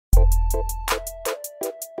Hi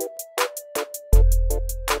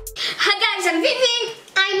guys, I'm Vivi.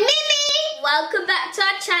 I'm Mimi. Welcome back to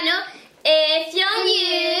our channel. If you're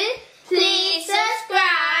new, please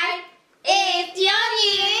subscribe. If you're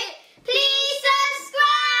new, please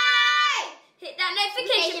subscribe. Hit that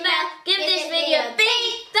notification bell. Give this video a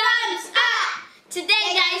big thumbs up.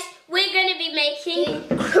 Today guys, we're going to be making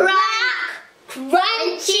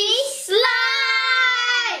crunchy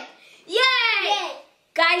slime. Yay!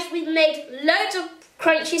 Guys, we've made loads of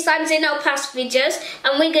crunchy slimes in our past videos,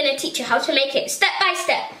 and we're going to teach you how to make it step by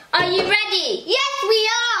step. Are you ready? Yes, we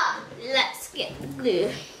are. Let's get the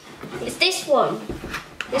glue. It's this one.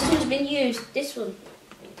 This one's been used. This one.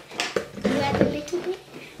 You add a little bit.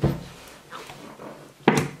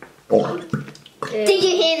 Did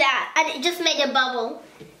you hear that? And it just made a bubble.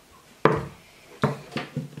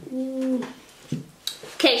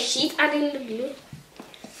 Okay, she's adding the glue.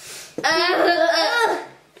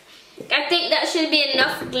 I think that should be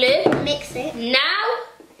enough glue. Mix it. Now,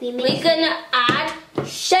 we're gonna add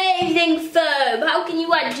shaving foam. How can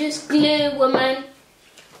you add just glue, woman?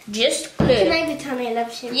 Just glue. Can I pretend I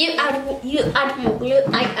love shaving? You add more glue.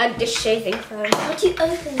 I add the shaving foam. How do you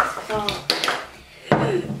open this part?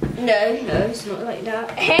 No, it's not like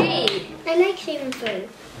that. Hey! I like shaving foam.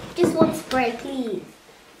 Just one spray, please.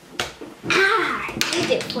 Ah, I did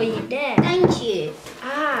it for you there. Thank you.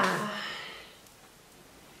 Ah.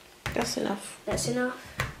 That's enough. That's enough.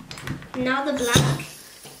 Now the black.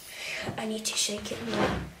 I need to shake it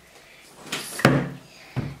more.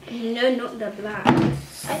 No, not the black.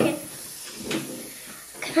 Okay.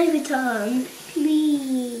 Can I return?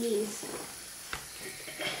 Please.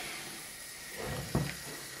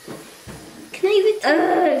 Can I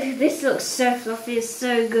return? This looks so fluffy. It's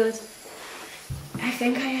so good. I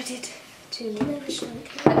think I added too much.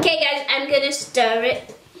 Okay, guys, I'm gonna stir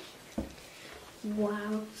it.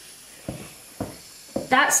 Wow.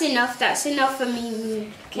 That's enough. That's enough for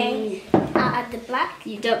me. Okay. I'll add the black.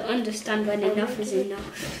 You don't understand when enough is enough,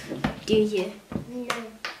 do you? No.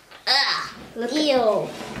 Look Ew.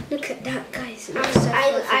 Look at that, guys. It looks so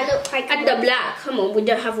I fluffy. look like Add the black. Come on, we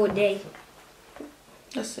don't have all day.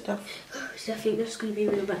 That's enough. So I think that's gonna be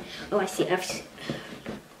real bad. Oh, I see. Add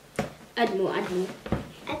more. Okay.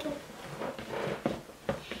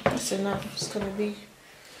 That's enough. It's gonna be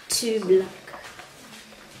Too black.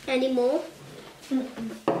 Any more?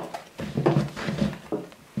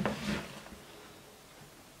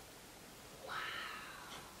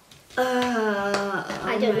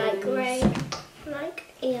 I don't like grey. Like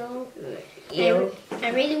ew. Ew. I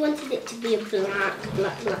really wanted it to be a black.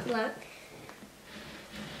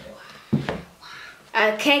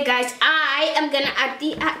 Okay, guys, I am gonna add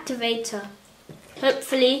the activator.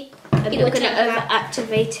 Hopefully, I'm It not will gonna turn black.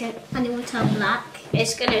 over-activate it. And it will turn black.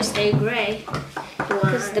 It's gonna stay grey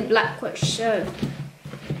because the black was shown.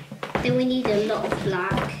 Then we need a lot of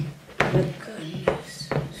black. Oh goodness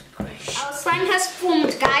gracious! Our slime has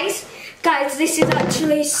formed, guys. Guys, this is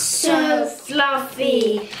actually so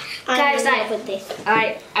fluffy. Guys, with this.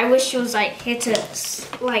 I wish it was like here to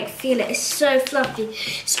like feel it. It's so fluffy.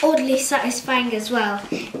 It's oddly satisfying as well.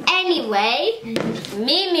 Anyway,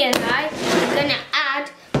 Mimi and I are gonna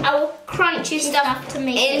add our crunchy stuff to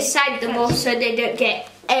make it inside the bowl so they don't get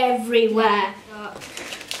everywhere.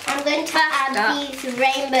 I'm going to add these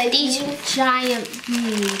rainbow These beads. giant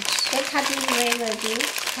beads. Let's add these rainbow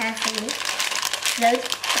beads carefully. Those.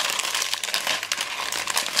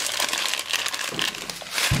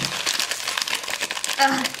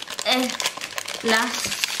 Last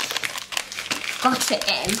got it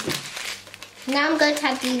in. Now I'm going to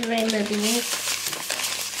add these rainbow beads.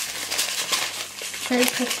 So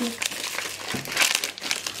pretty.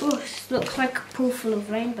 Oh, this looks like a pool full of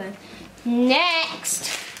rainbow. Next,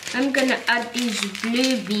 I'm gonna add these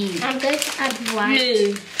blue beads. I'm going to add white.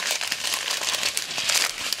 Blue.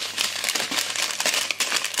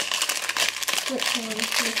 Which one?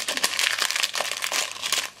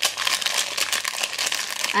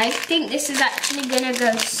 I think this is actually gonna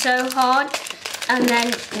go so hard, and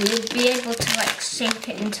then you'll be able to like sink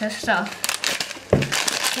it into stuff.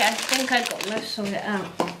 Okay, I think I got most of it out.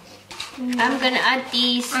 I'm gonna add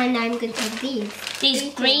these. And I'm going to add these.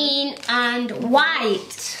 These green and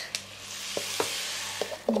white.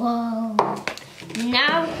 Whoa.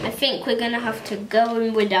 Now I think we're gonna have to go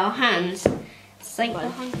in with our hands. It's like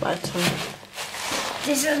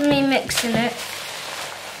this is me mixing it.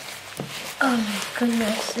 Oh my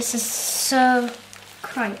goodness, this is so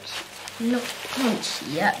crunchy. Not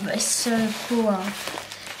crunchy yet, but it's so cool.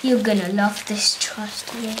 You're gonna love this,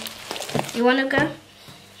 trust me. You wanna go?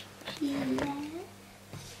 Yeah.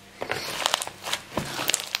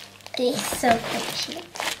 It's so crunchy.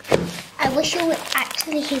 I wish you were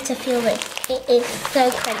actually here to feel it. It is so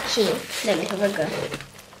crunchy. Let me have a go.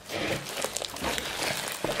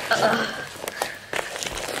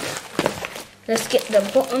 Let's get the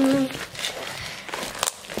bottom.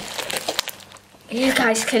 You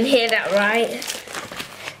guys can hear that, right?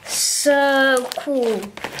 So cool.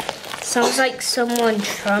 Sounds like someone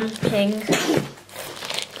trumping.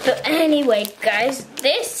 But anyway, guys,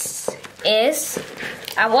 this is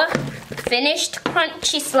our finished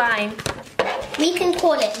crunchy slime. We can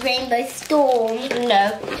call it Rainbow Storm.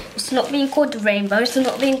 No, it's not being called rainbow. It's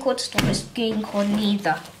not being called storm. It's being called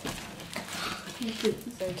neither.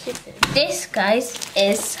 This, guys,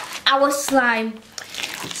 is our slime.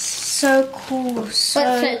 So cool, so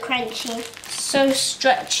crunchy. so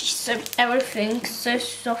stretchy, so everything so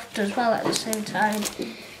soft as well at the same time.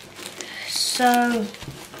 So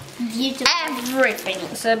Beautiful. everything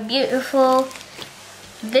so beautiful.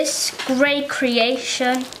 This grey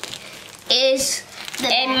creation is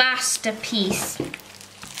a masterpiece.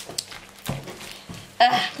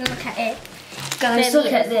 Look at it. Guys, So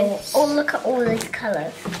look at beautiful. this. Oh, look at all these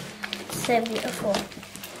colours. So beautiful.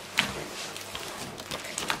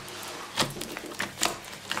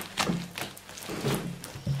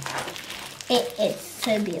 It is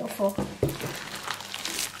so beautiful.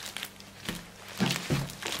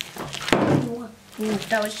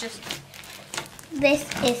 That was just This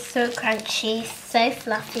is so crunchy, so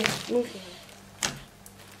fluffy.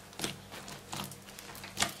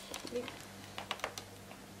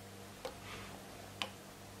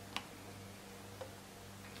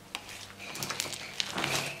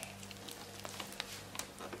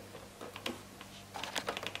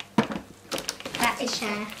 That is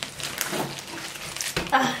share.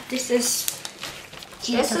 this is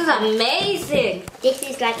amazing. This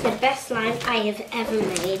is like the best slime I have ever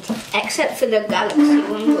made. Except for the galaxy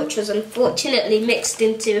one, which was unfortunately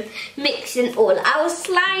mixing all our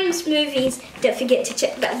slime smoothies. Don't forget to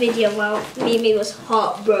check that video while Mimi was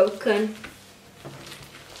heartbroken.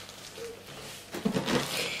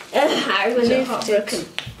 I wasn't heartbroken.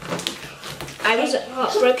 I wasn't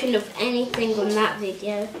heartbroken of anything on that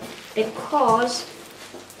video because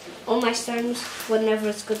all my slimes were never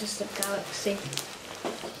as good as the galaxy.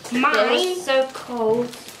 Mine. It was so cold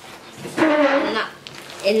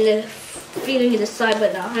in the feeling inside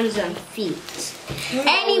with our hands and feet.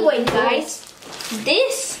 Anyway, guys,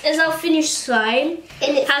 this is our finished slime.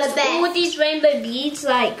 And it's Has the best. all these rainbow beads,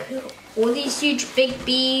 like all these huge big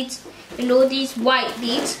beads and all these white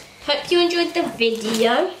beads. Hope you enjoyed the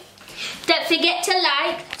video. Don't forget to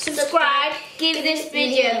like, subscribe, give this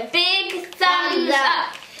video a big thumbs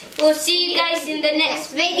up. We'll see you guys in the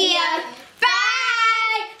next video.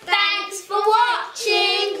 Bye! Thanks for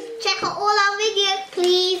watching. Check out all our videos,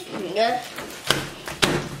 please.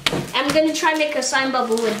 I'm gonna try and make a slime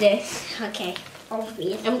bubble with this. Okay,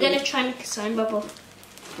 obviously. I'm gonna try and make a slime bubble.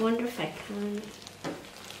 I wonder if I can.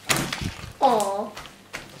 Oh.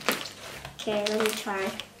 Okay, let me try.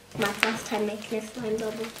 My first time making a slime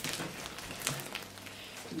bubble.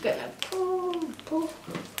 I'm gonna pull.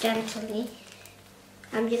 Gently.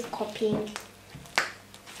 I'm just copying.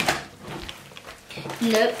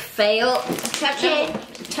 Nope, fail. Okay.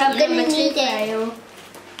 Attempt I'm gonna number 2, need it.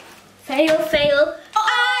 fail. Fail. I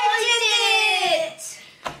did it!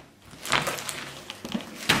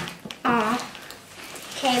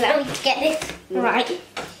 Okay, let me get this right.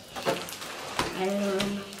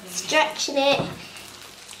 Stretching it.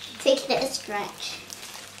 Taking it a stretch.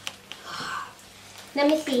 Let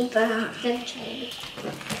me see. Let me try it.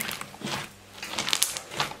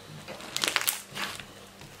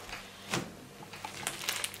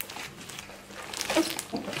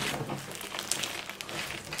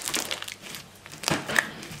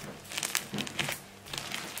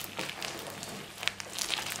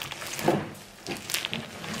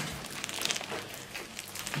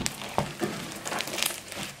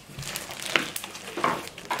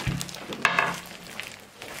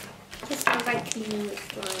 Just go back to the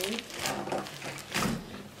slime.